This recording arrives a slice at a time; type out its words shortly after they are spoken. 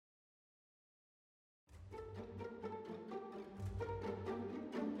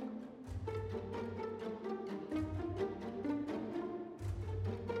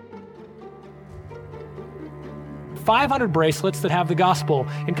500 bracelets that have the gospel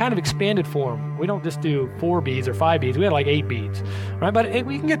in kind of expanded form. We don't just do 4 beads or 5 beads. We had like 8 beads, right? But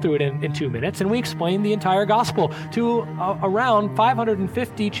we can get through it in 2 minutes, and we explain the entire gospel to around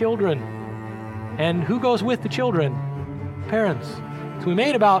 550 children. And who goes with the children? Parents. So we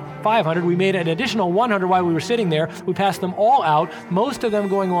made about 500. We made an additional 100 while we were sitting there. We passed them all out, most of them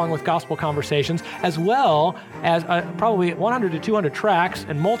going along with gospel conversations, as well as probably 100 to 200 tracts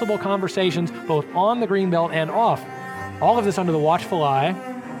and multiple conversations, both on the Greenbelt and off. All of this under the watchful eye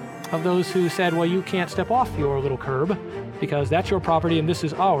of those who said, well, you can't step off your little curb because that's your property and this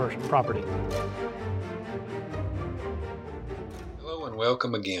is our property. Hello and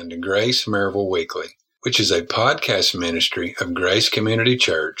welcome again to Grace Maryville Weekly, which is a podcast ministry of Grace Community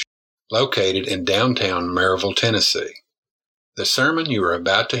Church located in downtown Maryville, Tennessee. The sermon you are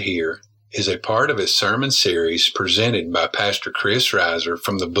about to hear is a part of a sermon series presented by Pastor Chris Reiser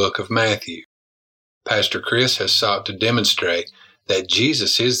from the book of Matthew. Pastor Chris has sought to demonstrate that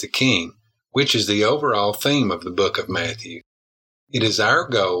Jesus is the King, which is the overall theme of the book of Matthew. It is our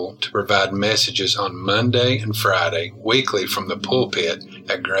goal to provide messages on Monday and Friday weekly from the pulpit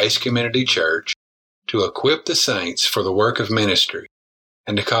at Grace Community Church to equip the saints for the work of ministry,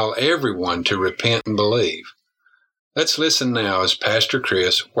 and to call everyone to repent and believe. Let's listen now as Pastor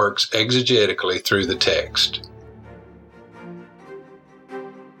Chris works exegetically through the text.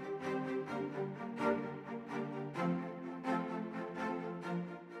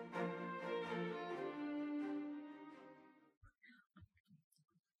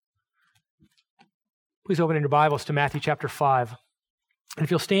 Please open in your Bibles to Matthew chapter 5. And if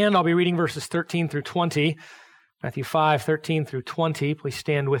you'll stand, I'll be reading verses 13 through 20. Matthew 5, 13 through 20. Please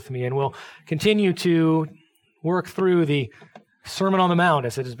stand with me, and we'll continue to work through the Sermon on the Mount,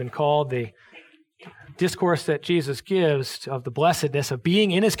 as it has been called, the discourse that Jesus gives of the blessedness of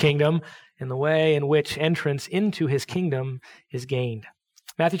being in his kingdom and the way in which entrance into his kingdom is gained.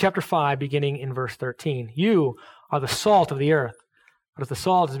 Matthew chapter 5, beginning in verse 13. You are the salt of the earth, but if the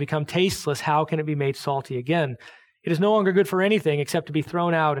salt has become tasteless, how can it be made salty again? It is no longer good for anything except to be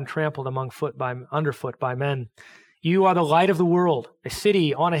thrown out and trampled underfoot by men. You are the light of the world. A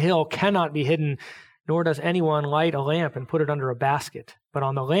city on a hill cannot be hidden, nor does anyone light a lamp and put it under a basket, but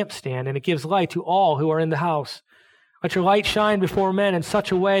on the lampstand, and it gives light to all who are in the house. Let your light shine before men in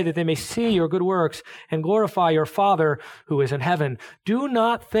such a way that they may see your good works and glorify your Father who is in heaven. Do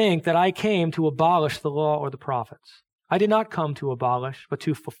not think that I came to abolish the law or the prophets. I did not come to abolish, but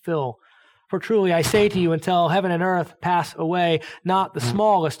to fulfill. For truly I say to you, until heaven and earth pass away, not the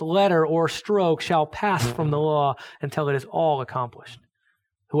smallest letter or stroke shall pass from the law until it is all accomplished.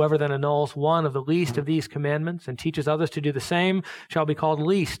 Whoever then annuls one of the least of these commandments and teaches others to do the same shall be called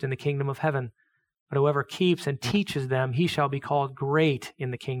least in the kingdom of heaven. But whoever keeps and teaches them, he shall be called great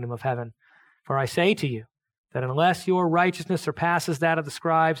in the kingdom of heaven. For I say to you that unless your righteousness surpasses that of the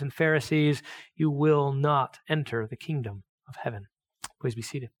scribes and Pharisees, you will not enter the kingdom of heaven. Please be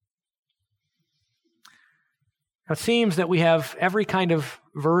seated. Now, it seems that we have every kind of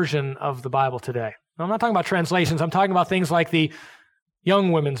version of the Bible today. Now, I'm not talking about translations. I'm talking about things like the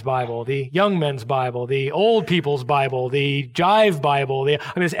young women's Bible, the young men's Bible, the old people's Bible, the Jive Bible.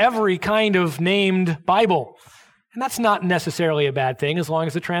 There's every kind of named Bible. And that's not necessarily a bad thing as long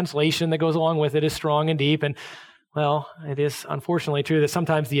as the translation that goes along with it is strong and deep. And, well, it is unfortunately true that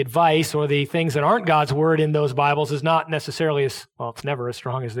sometimes the advice or the things that aren't God's word in those Bibles is not necessarily it's never as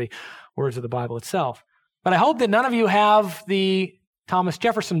strong as the words of the Bible itself. But I hope that none of you have the Thomas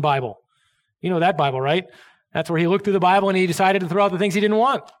Jefferson Bible. You know that Bible, right? That's where he looked through the Bible and he decided to throw out the things he didn't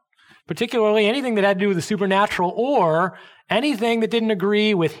want, particularly anything that had to do with the supernatural or anything that didn't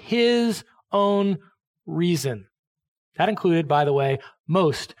agree with his own reason. That included, by the way,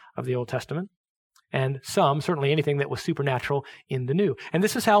 most of the Old Testament and certainly anything that was supernatural in the New. And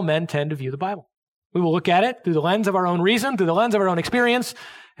this is how men tend to view the Bible. We will look at it through the lens of our own reason, through the lens of our own experience,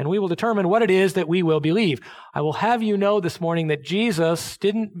 and we will determine what it is that we will believe. I will have you know this morning that Jesus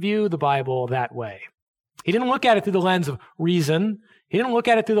didn't view the Bible that way. He didn't look at it through the lens of reason. He didn't look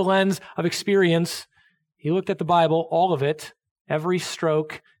at it through the lens of experience. He looked at the Bible, all of it, every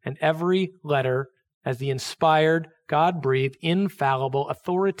stroke and every letter, as the inspired, God-breathed, infallible,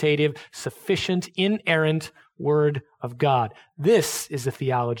 authoritative, sufficient, inerrant Word of God. This is the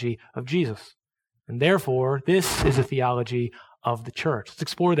theology of Jesus. And therefore, this is the theology of the church. Let's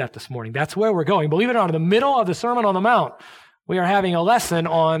explore that this morning. That's where we're going. Believe it or not, in the middle of the Sermon on the Mount, we are having a lesson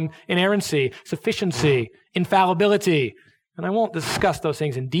on inerrancy, sufficiency, infallibility. And I won't discuss those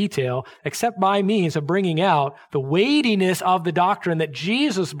things in detail, except by means of bringing out the weightiness of the doctrine that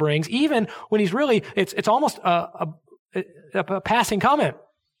Jesus brings, even when he's really, it's almost a passing comment.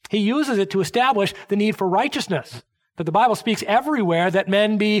 He uses it to establish the need for righteousness. That the Bible speaks everywhere that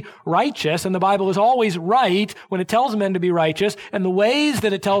men be righteous, and the Bible is always right when it tells men to be righteous, and the ways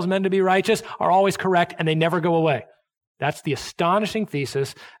that it tells men to be righteous are always correct, and they never go away. That's the astonishing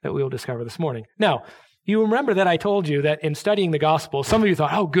thesis that we will discover this morning. Now, you remember that I told you that in studying the gospel, some of you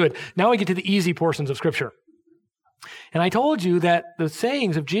thought, oh, good, now we get to the easy portions of Scripture. And I told you that the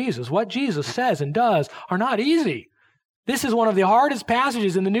sayings of Jesus, what Jesus says and does, are not easy. This is one of the hardest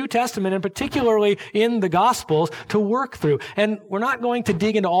passages in the New Testament, and particularly in the Gospels, to work through. And we're not going to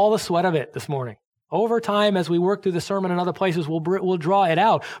dig into all the sweat of it this morning. Over time, as we work through the sermon and other places, we'll draw it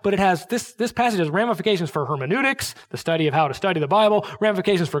out. But it has this passage has ramifications for hermeneutics, the study of how to study the Bible,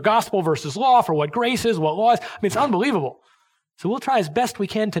 ramifications for gospel versus law, for what grace is, what law is. I mean, it's unbelievable. So we'll try as best we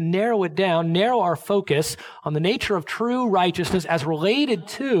can to narrow it down, narrow our focus on the nature of true righteousness as related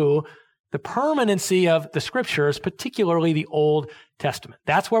to the permanency of the Scriptures, particularly the Old Testament.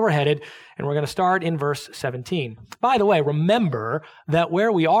 That's where we're headed, and we're going to start in verse 17. By the way, remember that where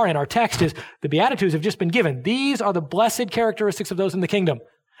we are in our text is the Beatitudes have just been given. These are the blessed characteristics of those in the kingdom.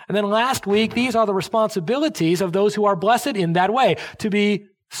 And then last week, these are the responsibilities of those who are blessed in that way, to be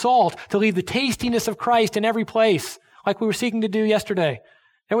salt, to leave the tastiness of Christ in every place, like we were seeking to do yesterday.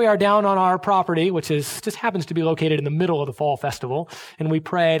 Here we are down on our property, which just happens to be located in the middle of the fall festival, and we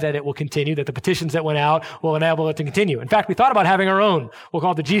pray that it will continue, that the petitions that went out will enable it to continue. In fact, we thought about having our own. We'll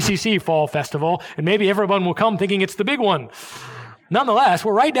call it the GCC Fall Festival, and maybe everyone will come thinking it's the big one. Nonetheless,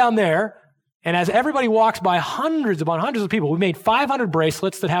 we're right down there, and as everybody walks by, hundreds upon hundreds of people, we made 500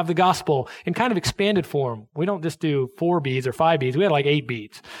 bracelets that have the gospel in kind of expanded form. We don't just do 4 beads or 5 beads. We had like 8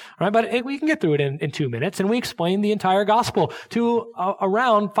 beads. All right, but we can get through it in 2 minutes, and we explain the entire gospel to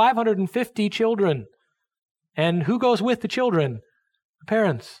around 550 children. And who goes with the children? The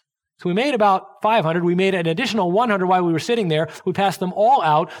parents. So we made about 500. We made an additional 100 while we were sitting there. We passed them all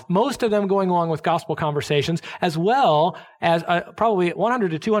out, most of them going along with gospel conversations, as well as probably 100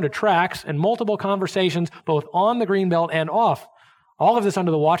 to 200 tracts and multiple conversations, both on the Greenbelt and off. All of this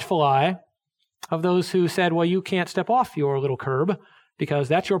under the watchful eye of those who said, well, you can't step off your little curb because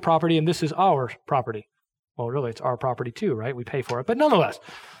that's your property and this is our property. Well, really, it's our property too, right? We pay for it. But nonetheless,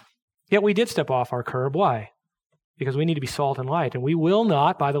 yet we did step off our curb. Why? Because we need to be salt and light, and we will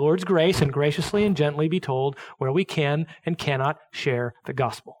not, by the Lord's grace and graciously and gently, be told where we can and cannot share the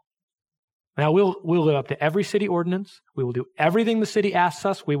gospel. Now, we'll live up to every city ordinance. We will do everything the city asks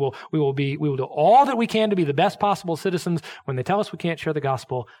us. We will do all that we can to be the best possible citizens. When they tell us we can't share the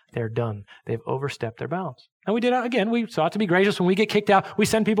gospel, they're done. They've overstepped their bounds. And we did it again. We sought to be gracious. When we get kicked out, we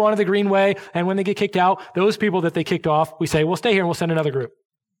send people onto the Greenway, and when they get kicked out, those people that they kicked off, we say, well, stay here and we'll send another group.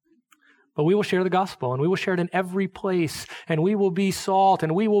 But we will share the gospel, and we will share it in every place, and we will be salt,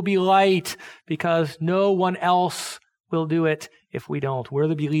 and we will be light, because no one else will do it if we don't. We're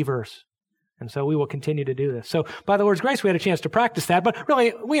the believers, and so we will continue to do this. So by the Lord's grace, we had a chance to practice that, but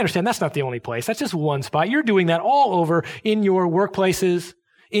really, we understand that's not the only place. That's just one spot. You're doing that all over in your workplaces,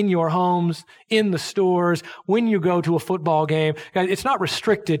 in your homes, in the stores, when you go to a football game. It's not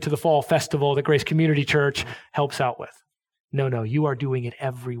restricted to the fall festival that Grace Community Church helps out with. No, you are doing it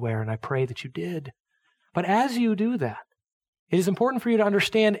everywhere, and I pray that you did. But as you do that, it is important for you to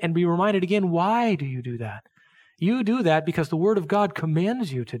understand and be reminded again, why do you do that? You do that because the Word of God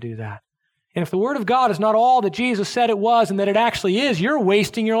commands you to do that. And if the Word of God is not all that Jesus said it was and that it actually is, you're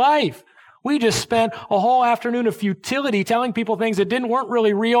wasting your life. We just spent a whole afternoon of futility telling people things that weren't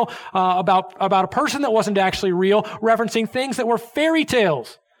really real, about a person that wasn't actually real, referencing things that were fairy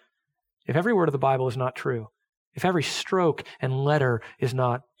tales. If every word of the Bible is not true, if every stroke and letter is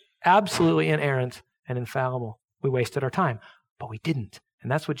not absolutely inerrant and infallible, we wasted our time. But we didn't.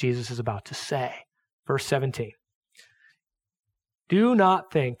 And that's what Jesus is about to say. Verse 17. Do not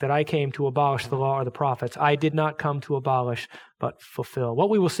think that I came to abolish the law or the prophets. I did not come to abolish, but fulfill. What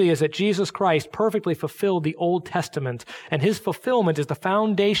we will see is that Jesus Christ perfectly fulfilled the Old Testament, and his fulfillment is the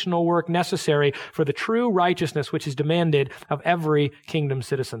foundational work necessary for the true righteousness which is demanded of every kingdom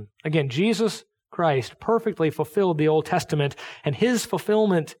citizen. Again, Jesus Christ perfectly fulfilled the Old Testament, and his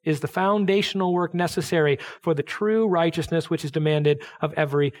fulfillment is the foundational work necessary for the true righteousness which is demanded of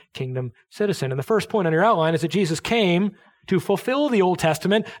every kingdom citizen. And the first point on your outline is that Jesus came to fulfill the Old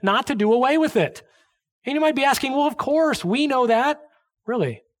Testament, not to do away with it. And you might be asking, well, of course, we know that.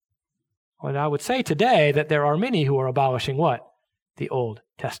 Really? Well, I would say today that there are many who are abolishing what? The Old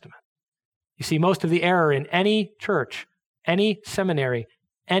Testament. You see, most of the error in any church, any seminary,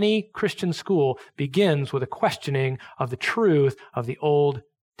 any Christian school begins with a questioning of the truth of the Old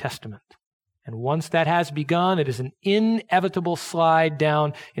Testament. And once that has begun, it is an inevitable slide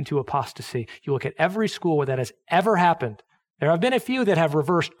down into apostasy. You look at every school where that has ever happened, There have been a few that have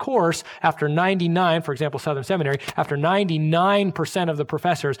reversed course after 99, for example, Southern Seminary, after 99% of the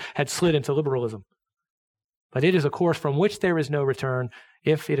professors had slid into liberalism. But it is a course from which there is no return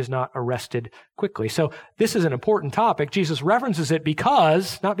if it is not arrested quickly. So this is an important topic. Jesus references it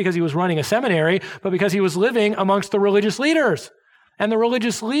not because he was running a seminary, but because he was living amongst the religious leaders. And the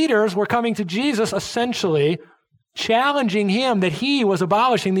religious leaders were coming to Jesus essentially challenging him that he was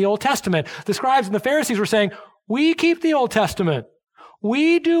abolishing the Old Testament. The scribes and the Pharisees were saying, we keep the Old Testament.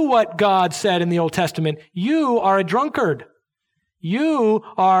 We do what God said in the Old Testament. You are a drunkard. You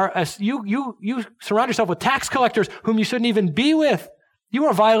surround yourself with tax collectors whom you shouldn't even be with. You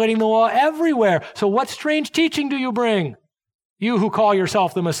are violating the law everywhere. So what strange teaching do you bring? You who call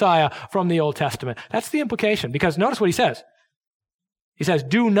yourself the Messiah from the Old Testament. That's the implication, because notice what he says. He says,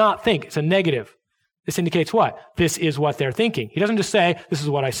 do not think. It's a negative. This indicates what? This is what they're thinking. He doesn't just say, this is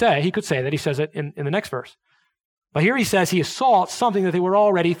what I say. He could say that. He says it in the next verse. But here he says he assaults something that they were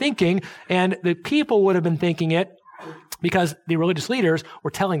already thinking, and the people would have been thinking it because the religious leaders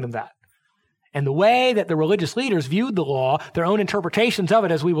were telling them that. And the way that the religious leaders viewed the law, their own interpretations of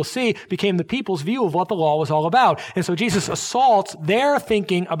it, as we will see, became the people's view of what the law was all about. And so Jesus assaults their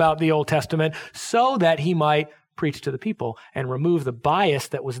thinking about the Old Testament so that he might preach to the people and remove the bias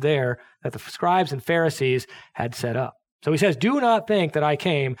that was there that the scribes and Pharisees had set up. So he says, do not think that I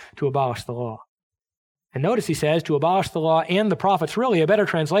came to abolish the law. And notice he says to abolish the law and the prophets. Really, a better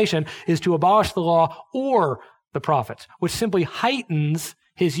translation is to abolish the law or the prophets, which simply heightens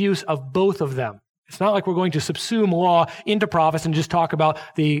his use of both of them. It's not like we're going to subsume law into prophets and just talk about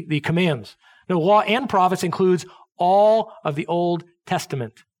the commands. No, law and prophets includes all of the Old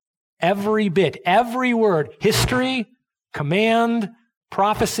Testament. Every bit, every word, history, command,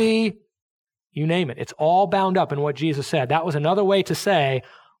 prophecy, you name it. It's all bound up in what Jesus said. That was another way to say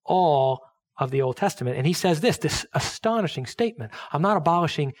all of the Old Testament. And he says this astonishing statement. I'm not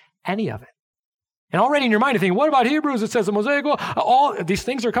abolishing any of it. And already in your mind, you're thinking, what about Hebrews? It says the Mosaic Law. All these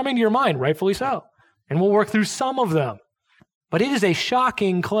things are coming to your mind, rightfully so. And we'll work through some of them. But it is a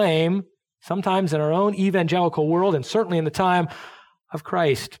shocking claim, sometimes in our own evangelical world, and certainly in the time of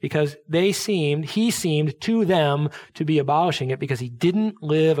Christ, because he seemed to them to be abolishing it because he didn't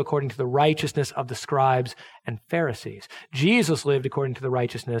live according to the righteousness of the scribes and Pharisees. Jesus lived according to the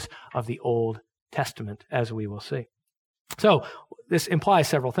righteousness of the Old Testament, as we will see. So this implies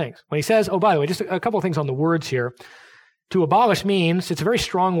several things. When he says, oh, by the way, just a couple of things on the words here. To abolish means, it's a very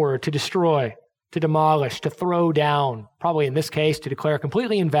strong word, to destroy, to demolish, to throw down, probably in this case, to declare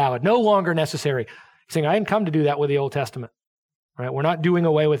completely invalid, no longer necessary. He's saying, I didn't come to do that with the Old Testament. Right? We're not doing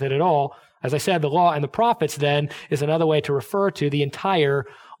away with it at all. As I said, the law and the prophets then is another way to refer to the entire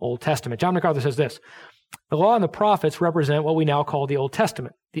Old Testament. John MacArthur says this, the law and the prophets represent what we now call the Old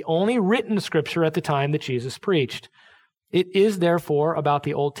Testament, the only written scripture at the time that Jesus preached. It is therefore about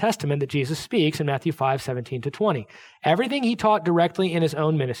the Old Testament that Jesus speaks in Matthew 5:17-20. Everything he taught directly in his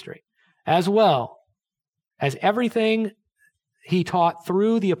own ministry, as well as everything he taught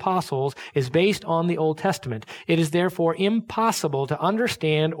through the apostles, is based on the Old Testament. It is therefore impossible to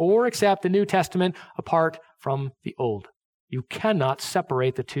understand or accept the New Testament apart from the Old. You cannot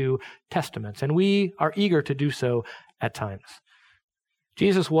separate the two testaments, and we are eager to do so at times.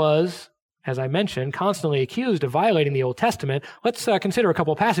 Jesus was, as I mentioned, constantly accused of violating the Old Testament. Let's consider a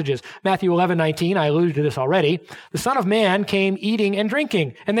couple of passages. Matthew 11:19, I alluded to this already. The Son of Man came eating and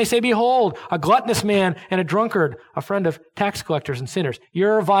drinking, and they say, behold, a gluttonous man and a drunkard, a friend of tax collectors and sinners.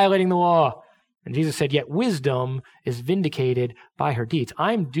 You're violating the law. And Jesus said, yet wisdom is vindicated by her deeds.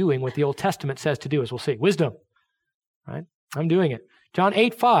 I'm doing what the Old Testament says to do, as we'll see. Wisdom, right? I'm doing it. John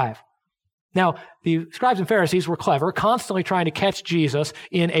 8:5. Now, the scribes and Pharisees were clever, constantly trying to catch Jesus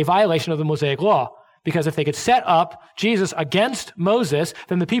in a violation of the Mosaic Law. Because if they could set up Jesus against Moses,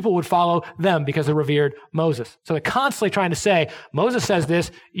 then the people would follow them because they revered Moses. So they're constantly trying to say, Moses says this,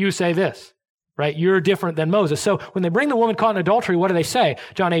 you say this, right? You're different than Moses. So when they bring the woman caught in adultery, what do they say?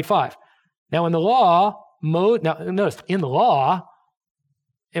 John 8:5. Now in the law, notice, in the law,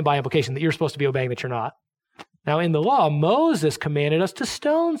 and by implication that you're supposed to be obeying that you're not, now, in the law, Moses commanded us to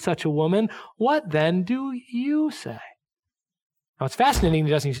stone such a woman. What then do you say? Now, it's fascinating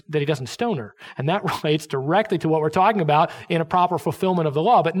that he doesn't stone her, and that relates directly to what we're talking about in a proper fulfillment of the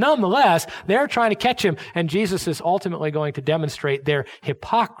law. But nonetheless, they're trying to catch him, and Jesus is ultimately going to demonstrate their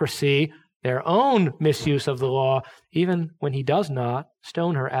hypocrisy, their own misuse of the law, even when he does not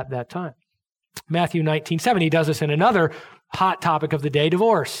stone her at that time. Matthew 19:7, he does this in another hot topic of the day,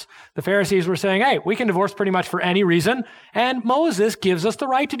 divorce. The Pharisees were saying, hey, we can divorce pretty much for any reason, and Moses gives us the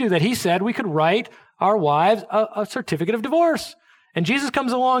right to do that. He said we could write our wives a certificate of divorce. And Jesus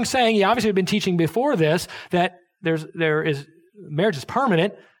comes along saying, he obviously had been teaching before this, that marriage is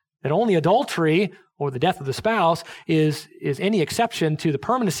permanent, that only adultery or the death of the spouse is any exception to the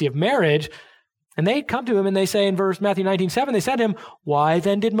permanency of marriage. And they come to him and they say in Matthew 19:7, they said to him, "Why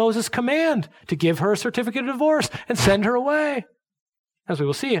then did Moses command to give her a certificate of divorce and send her away?" As we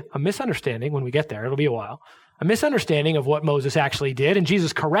will see, a misunderstanding when we get there, it'll be a while, a misunderstanding of what Moses actually did, and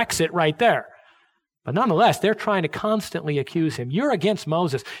Jesus corrects it right there. But nonetheless, they're trying to constantly accuse him. You're against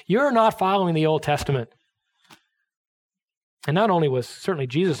Moses. You're not following the Old Testament. And not only was certainly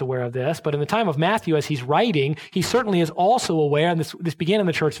Jesus aware of this, but in the time of Matthew, as he's writing, he certainly is also aware, and this began in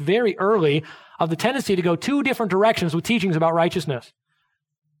the church very early, of the tendency to go two different directions with teachings about righteousness.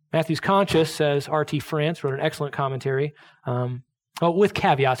 Matthew's conscious, says R.T. France, wrote an excellent commentary, with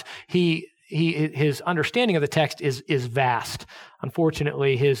caveats. His understanding of the text is vast.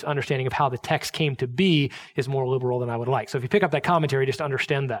 Unfortunately, his understanding of how the text came to be is more liberal than I would like. So if you pick up that commentary, just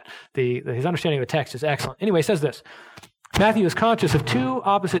understand that. His understanding of the text is excellent. Anyway, he says this: Matthew is conscious of two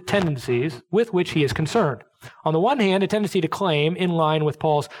opposite tendencies with which he is concerned. On the one hand, a tendency to claim, in line with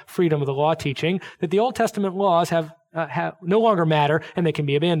Paul's freedom of the law teaching, that the Old Testament laws have no longer matter and they can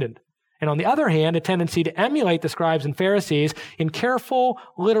be abandoned. And on the other hand, a tendency to emulate the scribes and Pharisees in careful,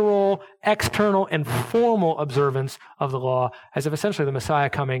 literal, external, and formal observance of the law, as if essentially the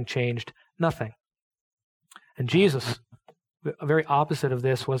Messiah coming changed nothing. And Jesus, a very opposite of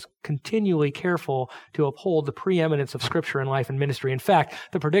this, was continually careful to uphold the preeminence of Scripture in life and ministry. In fact,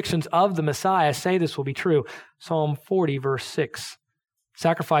 the predictions of the Messiah say this will be true. Psalm 40, verse 6.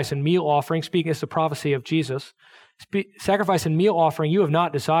 Sacrifice and meal offering, speaking as the prophecy of Jesus. Sacrifice and meal offering you have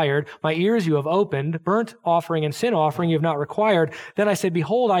not desired. My ears you have opened. Burnt offering and sin offering you have not required. Then I said,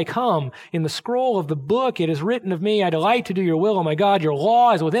 behold, I come. In the scroll of the book it is written of me, I delight to do your will, O my God. Your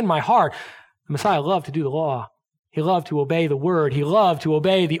law is within my heart. The Messiah loved to do the law. He loved to obey the word. He loved to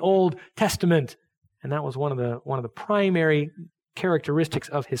obey the Old Testament. And that was one of the primary characteristics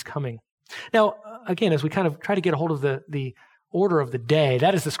of his coming. Now, again, as we kind of try to get a hold of the order of the day,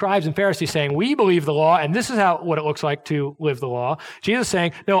 that is the scribes and Pharisees saying, we believe the law, and this is what it looks like to live the law. Jesus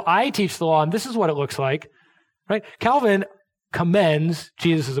saying, no, I teach the law, and this is what it looks like. Right? Calvin commends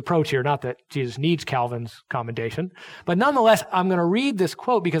Jesus' approach here, not that Jesus needs Calvin's commendation, but nonetheless, I'm going to read this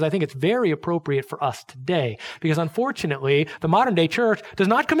quote because I think it's very appropriate for us today, because unfortunately, the modern day church does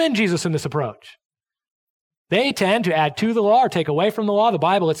not commend Jesus in this approach. They tend to add to the law or take away from the law, the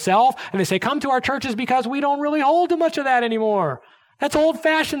Bible itself, and they say, come to our churches because we don't really hold to much of that anymore. That's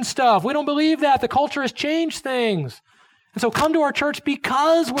old-fashioned stuff. We don't believe that. The culture has changed things. And so come to our church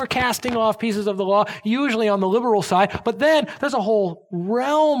because we're casting off pieces of the law, usually on the liberal side. But then there's a whole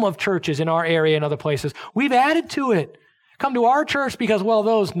realm of churches in our area and other places. We've added to it. Come to our church because, well,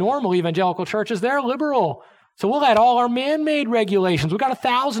 those normal evangelical churches, they're liberal. So we'll add all our man-made regulations. We've got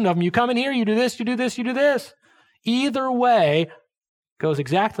 1,000 of them. You come in here, you do this, you do this, you do this. Either way goes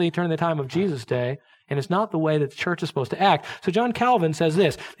exactly during the time of Jesus' day, and it's not the way that the church is supposed to act. So John Calvin says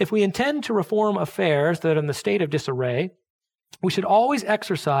this: if we intend to reform affairs that are in the state of disarray, we should always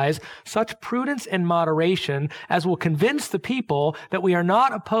exercise such prudence and moderation as will convince the people that we are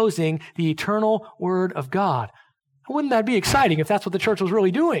not opposing the eternal Word of God. Wouldn't that be exciting if that's what the church was really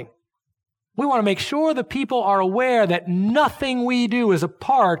doing? We want to make sure the people are aware that nothing we do is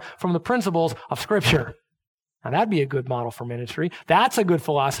apart from the principles of Scripture. Now, that'd be a good model for ministry. That's a good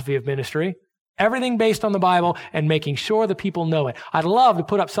philosophy of ministry. Everything based on the Bible and making sure the people know it. I'd love to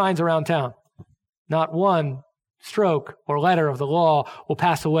put up signs around town. Not one stroke or letter of the law will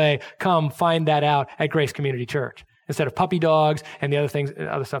pass away. Come find that out at Grace Community Church. Instead of puppy dogs and the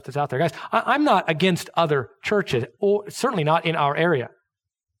other stuff that's out there. Guys, I'm not against other churches, or certainly not in our area.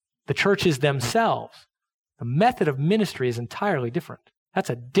 The churches themselves, the method of ministry is entirely different. That's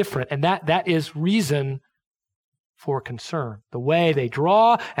and that is reason for concern. The way they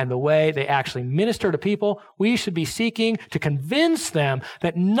draw and the way they actually minister to people, we should be seeking to convince them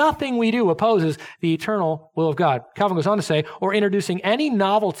that nothing we do opposes the eternal will of God. Calvin goes on to say, or introducing any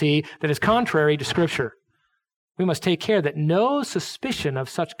novelty that is contrary to Scripture. We must take care that no suspicion of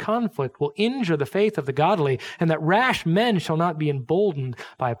such conflict will injure the faith of the godly, and that rash men shall not be emboldened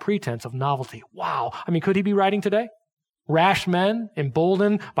by a pretense of novelty. Wow. I mean, could he be writing today? Rash men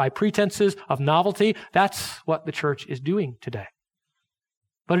emboldened by pretenses of novelty. That's what the church is doing today.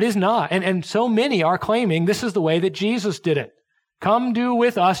 But it is not. And so many are claiming this is the way that Jesus did it. Come do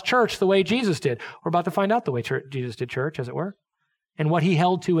with us church the way Jesus did. We're about to find out the way Jesus did church, as it were, and what he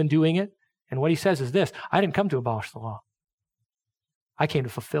held to in doing it. And what he says is this: I didn't come to abolish the law. I came to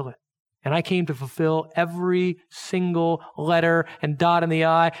fulfill it. And I came to fulfill every single letter and dot in the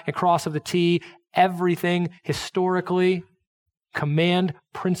I and cross of the T, everything historically, command,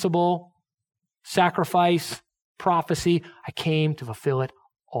 principle, sacrifice, prophecy. I came to fulfill it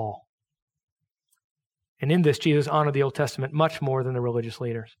all. And in this, Jesus honored the Old Testament much more than the religious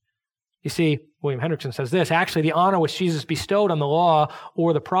leaders. You see, William Hendrickson says this, actually, the honor which Jesus bestowed on the law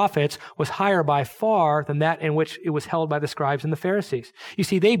or the prophets was higher by far than that in which it was held by the scribes and the Pharisees. You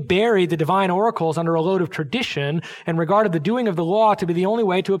see, they buried the divine oracles under a load of tradition and regarded the doing of the law to be the only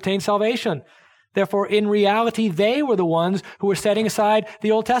way to obtain salvation. Therefore, in reality, they were the ones who were setting aside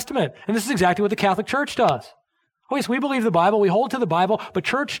the Old Testament. And this is exactly what the Catholic Church does. Oh, yes, we believe the Bible, we hold to the Bible, but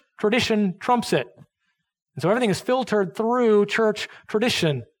church tradition trumps it. And so everything is filtered through church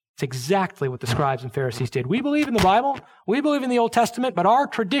tradition. It's exactly what the scribes and Pharisees did. We believe in the Bible, we believe in the Old Testament, but our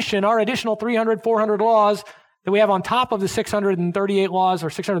tradition, our additional 300, 400 laws that we have on top of the 638 laws or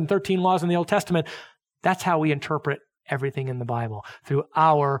 613 laws in the Old Testament, that's how we interpret everything in the Bible, through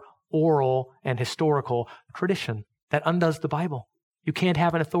our oral and historical tradition that undoes the Bible. You can't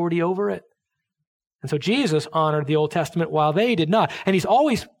have an authority over it. And so Jesus honored the Old Testament while they did not. And he's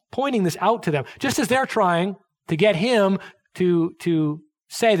always pointing this out to them, just as they're trying to get him to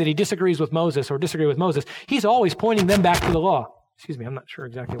say that he disagrees with Moses or disagree with Moses. He's always pointing them back to the law. Excuse me, I'm not sure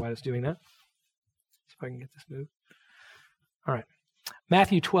exactly why it's doing that. See if I can get this moved. All right.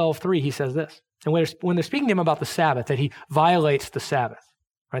 Matthew 12:3, he says this. And when they're speaking to him about the Sabbath, that he violates the Sabbath,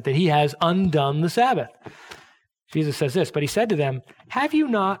 right? That he has undone the Sabbath. Jesus says this, but he said to them, have you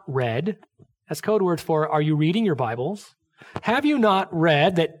not read, that's code words for, are you reading your Bibles? Have you not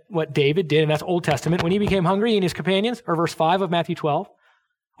read that what David did, and that's Old Testament, when he became hungry and his companions, or verse 5 of Matthew 12?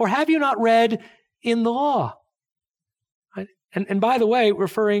 Or have you not read in the law? Right? And by the way,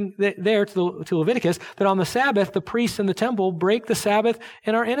 referring there to Leviticus, that on the Sabbath, the priests in the temple break the Sabbath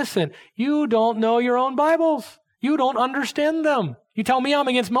and are innocent. You don't know your own Bibles. You don't understand them. You tell me I'm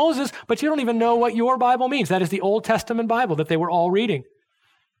against Moses, but you don't even know what your Bible means. That is the Old Testament Bible that they were all reading.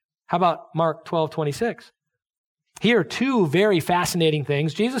 How about Mark 12:26? Here are two very fascinating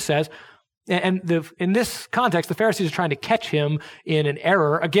things. Jesus says, in this context, the Pharisees are trying to catch him in an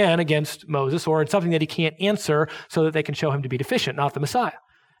error, again, against Moses, or in something that he can't answer so that they can show him to be deficient, not the Messiah.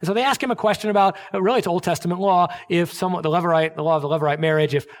 And so they ask him a question about, really it's Old Testament law, if someone, the law of the Levirate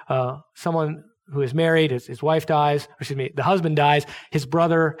marriage, if someone who is married, his wife dies, the husband dies, his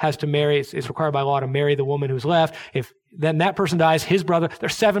brother has to marry, it's required by law to marry the woman who's left. If then that person dies, his brother,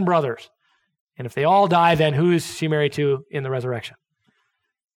 there's 7 brothers. And if they all die, then who is she married to in the resurrection?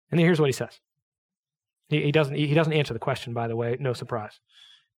 And then here's what he says. He doesn't answer the question, by the way, no surprise.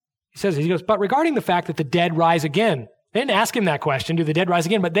 He goes, but regarding the fact that the dead rise again, they didn't ask him that question, do the dead rise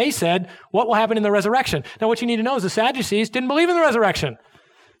again? But they said, what will happen in the resurrection? Now what you need to know is the Sadducees didn't believe in the resurrection.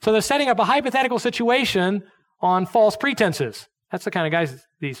 So they're setting up a hypothetical situation on false pretenses. That's the kind of guys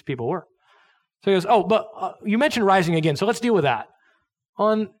these people were. So he goes, but you mentioned rising again, so let's deal with that.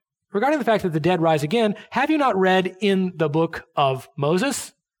 Regarding the fact that the dead rise again, have you not read in the book of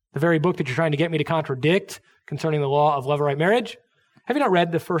Moses, the very book that you're trying to get me to contradict concerning the law of Levirate marriage? Have you not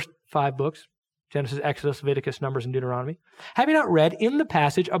read the first 5 books, Genesis, Exodus, Leviticus, Numbers, and Deuteronomy? Have you not read in the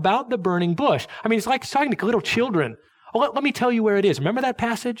passage about the burning bush? I mean, it's like talking to little children. Oh, let me tell you where it is. Remember that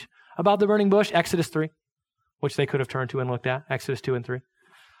passage about the burning bush, Exodus 3, which they could have turned to and looked at, Exodus 2 and 3.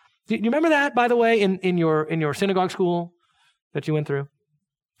 Do you remember that, by the way, in your synagogue school that you went through?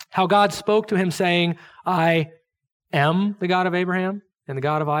 How God spoke to him saying, I am the God of Abraham and the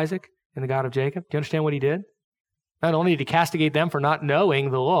God of Isaac and the God of Jacob. Do you understand what he did? Not only did he castigate them for not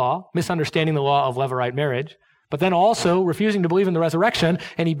knowing the law, misunderstanding the law of Levirate marriage, but then also refusing to believe in the resurrection,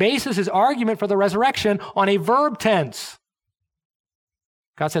 and he bases his argument for the resurrection on a verb tense.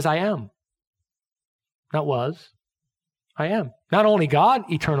 God says, I am. Not was. I am. Not only God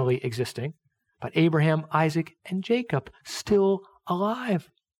eternally existing, but Abraham, Isaac, and Jacob still alive.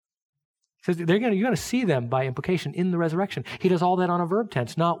 He says you're going to see them by implication in the resurrection. He does all that on a verb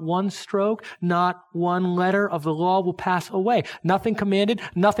tense. Not one stroke, not one letter of the law will pass away. Nothing commanded,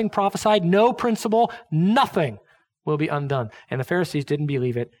 nothing prophesied, no principle, nothing will be undone. And the Pharisees didn't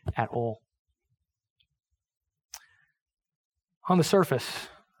believe it at all. On the surface,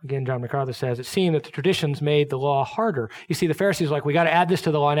 again, John MacArthur says, it seemed that the traditions made the law harder. You see, the Pharisees were like, we got to add this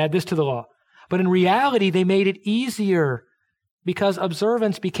to the law and add this to the law. But in reality, they made it easier, because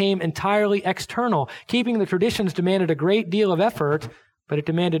observance became entirely external. Keeping the traditions demanded a great deal of effort, but it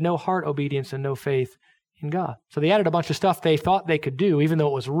demanded no heart obedience and no faith in God. So they added a bunch of stuff they thought they could do, even though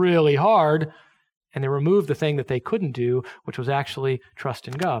it was really hard, and they removed the thing that they couldn't do, which was actually trust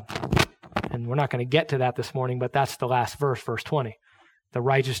in God. And we're not going to get to that this morning, but that's the last verse, verse 20. The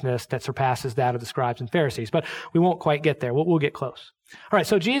righteousness that surpasses that of the scribes and Pharisees. But we won't quite get there. We'll get close. All right,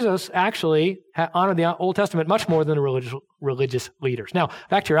 so Jesus actually honored the Old Testament much more than the religious leaders. Now,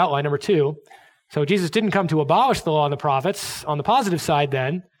 back to your outline, number 2. So Jesus didn't come to abolish the law and the prophets. On the positive side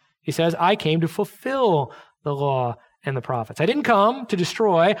then, he says, I came to fulfill the law and the prophets. I didn't come to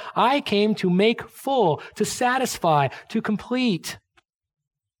destroy. I came to make full, to satisfy, to complete.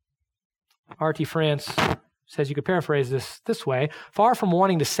 R.T. France says you could paraphrase this way. Far from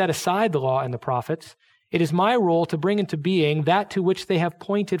wanting to set aside the law and the prophets, it is my role to bring into being that to which they have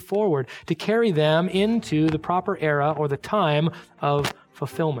pointed forward, to carry them into the proper era or the time of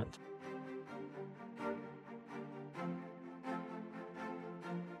fulfillment.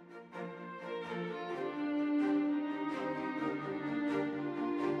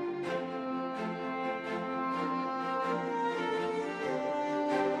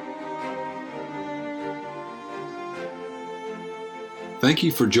 Thank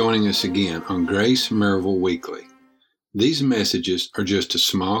you for joining us again on Grace Maryville Weekly. These messages are just a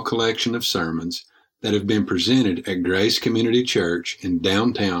small collection of sermons that have been presented at Grace Community Church in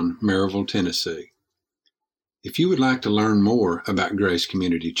downtown Maryville, Tennessee. If you would like to learn more about Grace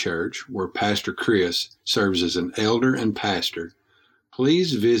Community Church, where Pastor Chris serves as an elder and pastor,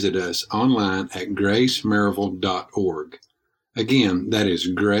 please visit us online at gracemaryville.org. Again, that is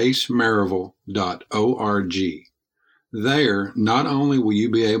gracemaryville.org. There, not only will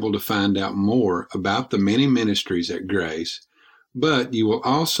you be able to find out more about the many ministries at Grace, but you will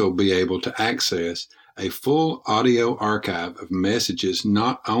also be able to access a full audio archive of messages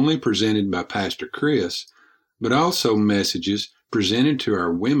not only presented by Pastor Chris, but also messages presented to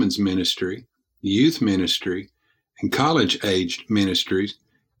our women's ministry, youth ministry, and college-aged ministries,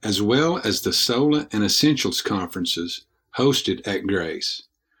 as well as the Sola and Essentials conferences hosted at Grace.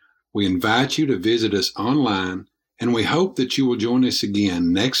 We invite you to visit us online, and we hope that you will join us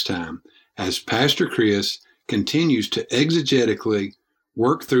again next time as Pastor Chris continues to exegetically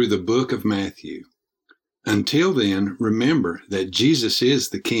work through the book of Matthew. Until then, remember that Jesus is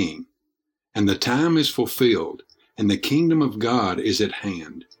the King, and the time is fulfilled, and the kingdom of God is at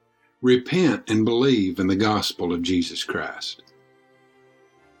hand. Repent and believe in the gospel of Jesus Christ.